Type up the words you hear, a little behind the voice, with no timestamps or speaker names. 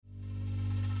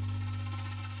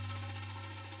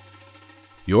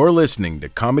You're listening to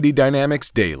Comedy Dynamics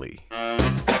Daily. I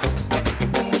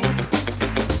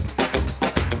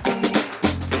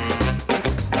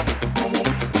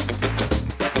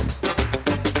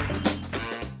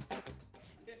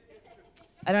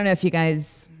don't know if you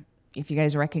guys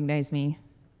recognize me.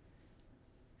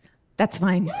 That's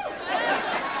fine.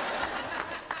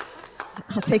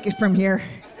 I'll take it from here.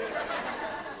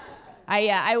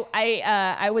 I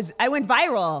went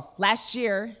viral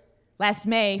last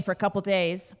May for a couple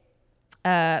days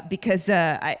because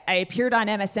I appeared on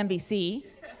MSNBC.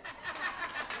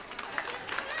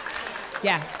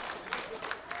 Yeah.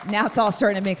 Now it's all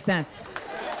starting to make sense.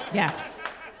 Yeah.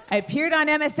 I appeared on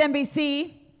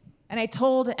MSNBC and I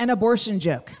told an abortion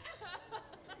joke.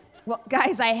 Well,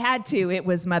 guys, I had to. It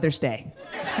was Mother's Day.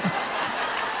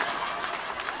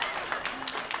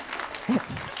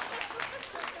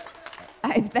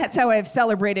 That's how I've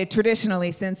celebrated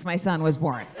traditionally since my son was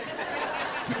born.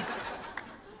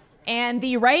 And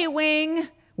the right wing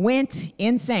went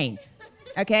insane,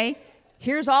 okay?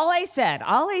 Here's all I said.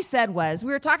 All I said was,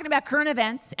 we were talking about current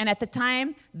events, and at the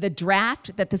time, the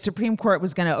draft that the Supreme Court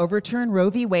was going to overturn Roe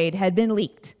v. Wade had been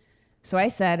leaked. So I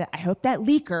said, I hope that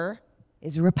leaker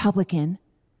is a Republican,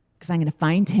 because I'm going to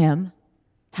find him,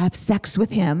 have sex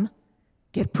with him,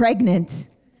 get pregnant,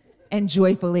 and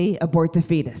joyfully abort the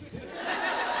fetus.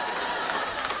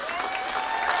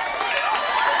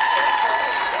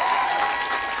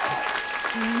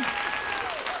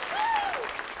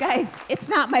 Guys, it's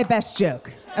not my best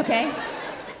joke, okay?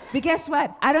 But guess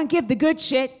what? I don't give the good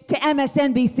shit to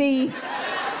MSNBC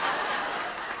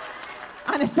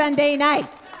on a Sunday night.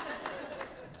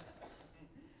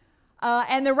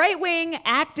 And the right wing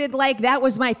acted like that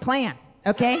was my plan,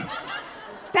 okay?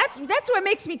 That's what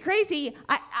makes me crazy.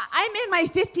 I'm in my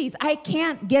 50s. I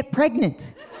can't get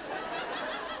pregnant.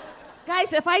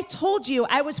 Guys, if I told you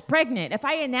I was pregnant, if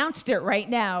I announced it right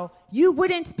now, you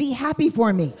wouldn't be happy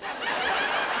for me.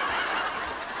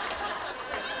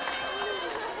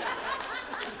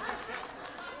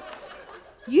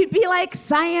 You'd be like,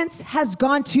 science has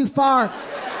gone too far.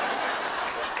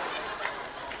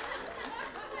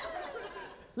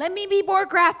 Let me be more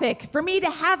graphic. For me to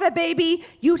have a baby,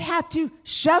 you'd have to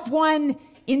shove one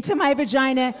into my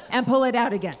vagina and pull it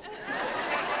out again.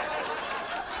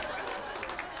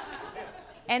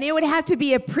 And it would have to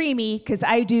be a preemie, because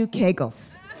I do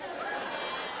Kegels.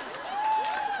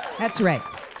 That's right.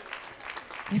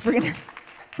 If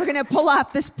we're gonna pull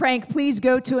off this prank, please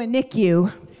go to a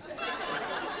NICU.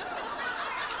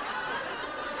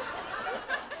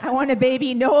 I want a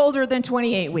baby no older than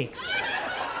 28 weeks.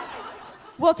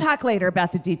 We'll talk later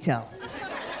about the details.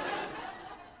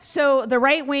 So the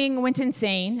right wing went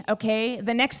insane, okay?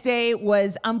 The next day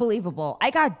was unbelievable. I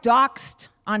got doxxed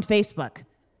on Facebook.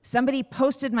 Somebody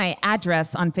posted my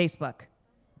address on Facebook.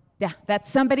 Yeah, that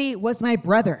somebody was my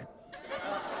brother.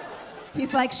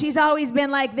 He's like, she's always been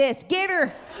like this. Get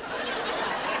her.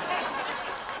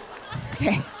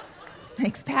 Okay,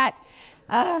 thanks, Pat.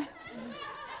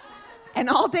 And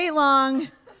all day long,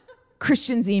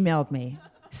 Christians emailed me.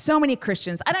 So many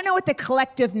Christians. I don't know what the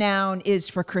collective noun is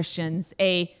for Christians,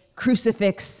 a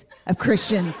crucifix of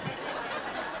Christians.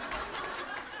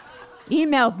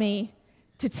 Emailed me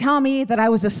to tell me that I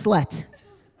was a slut.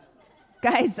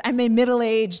 Guys, I'm a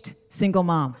middle-aged single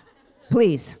mom.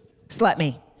 Please, slut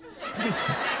me. Please.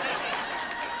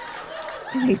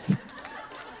 Please.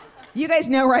 You guys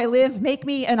know where I live. Make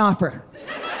me an offer.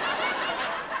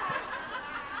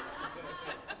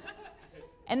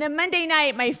 And then Monday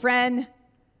night, my friend,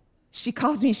 she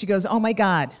calls me, she goes, oh my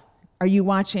God, are you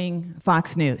watching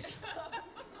Fox News?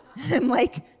 And I'm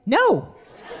like, no.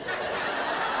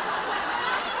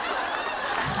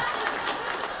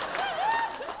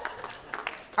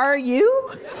 Are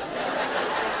you?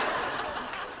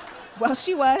 Well,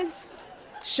 she was.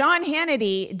 Sean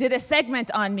Hannity did a segment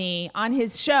on me on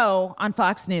his show on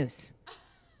Fox News.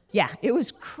 Yeah, it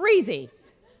was crazy.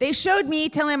 They showed me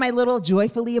telling my little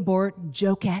joyfully abort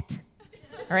jokette,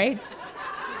 all right?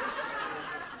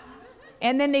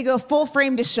 And then they go full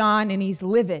frame to Sean, and he's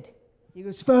livid. He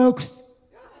goes, folks,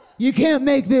 you can't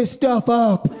make this stuff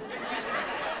up.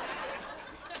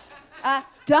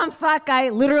 Dumb fuck, I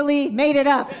literally made it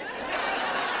up.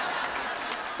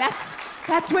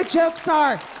 That's what jokes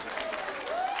are.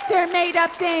 They're made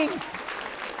up things.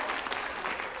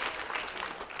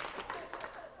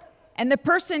 And the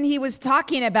person he was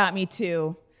talking about me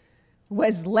to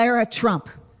was Lara Trump.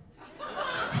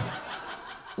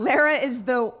 Lara is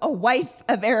a wife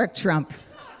of Eric Trump.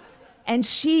 And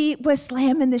she was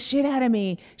slamming the shit out of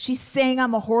me. She's saying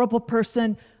I'm a horrible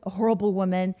person, a horrible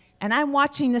woman. And I'm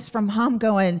watching this from home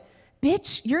going,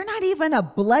 bitch, you're not even a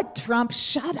blood Trump,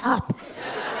 shut up.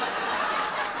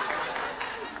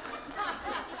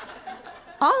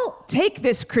 I'll take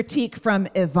this critique from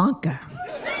Ivanka.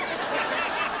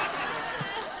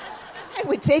 I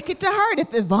would take it to heart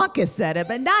if Ivanka said it,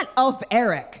 but not of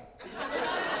Eric.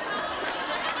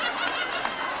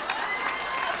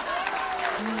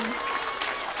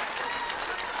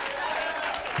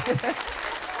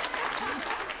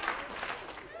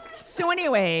 So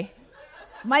anyway,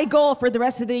 my goal for the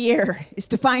rest of the year is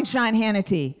to find Sean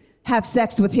Hannity, have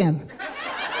sex with him,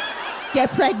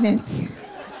 get pregnant.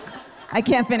 I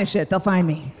can't finish it, they'll find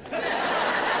me.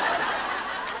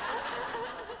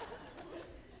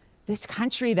 This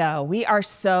country, though, we are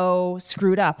so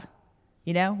screwed up.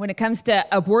 You know, when it comes to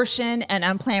abortion and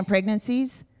unplanned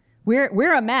pregnancies,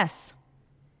 we're a mess,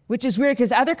 which is weird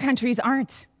because other countries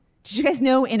aren't. Did you guys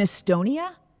know in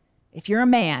Estonia, if you're a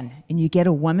man and you get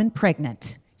a woman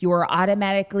pregnant, you are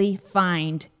automatically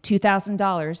fined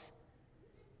 $2,000,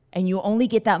 and you only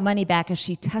get that money back if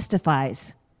she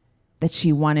testifies that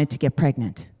she wanted to get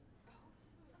pregnant.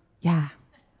 Yeah,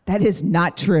 that is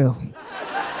not true.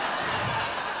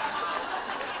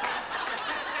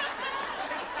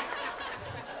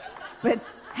 But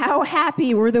how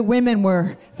happy the women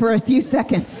were for a few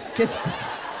seconds. Just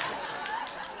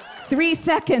 3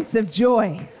 seconds of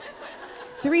joy.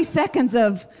 3 seconds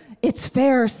of, it's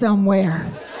fair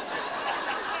somewhere.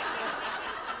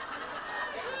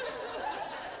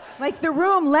 Like the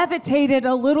room levitated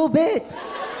a little bit.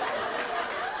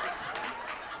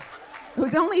 It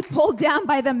was only pulled down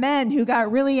by the men who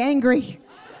got really angry.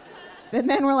 The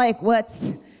men were like,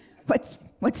 what's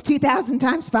 2,000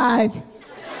 times 5?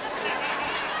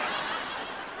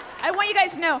 I want you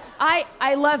guys to know,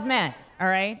 I love men, all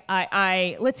right?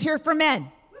 Let's hear it for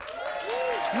men.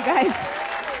 You guys.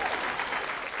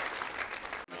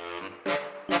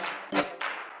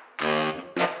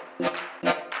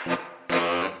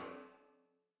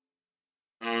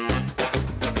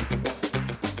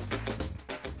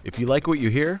 If you like what you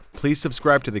hear, please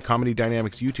subscribe to the Comedy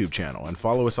Dynamics YouTube channel and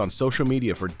follow us on social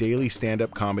media for daily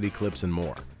stand-up comedy clips and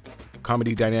more.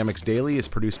 Comedy Dynamics Daily is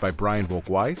produced by Brian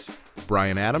Volk-Weiss,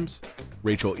 Brian Adams,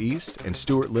 Rachel East, and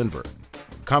Stuart Lindver.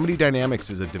 Comedy Dynamics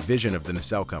is a division of the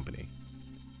Nacelle Company.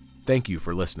 Thank you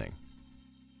for listening.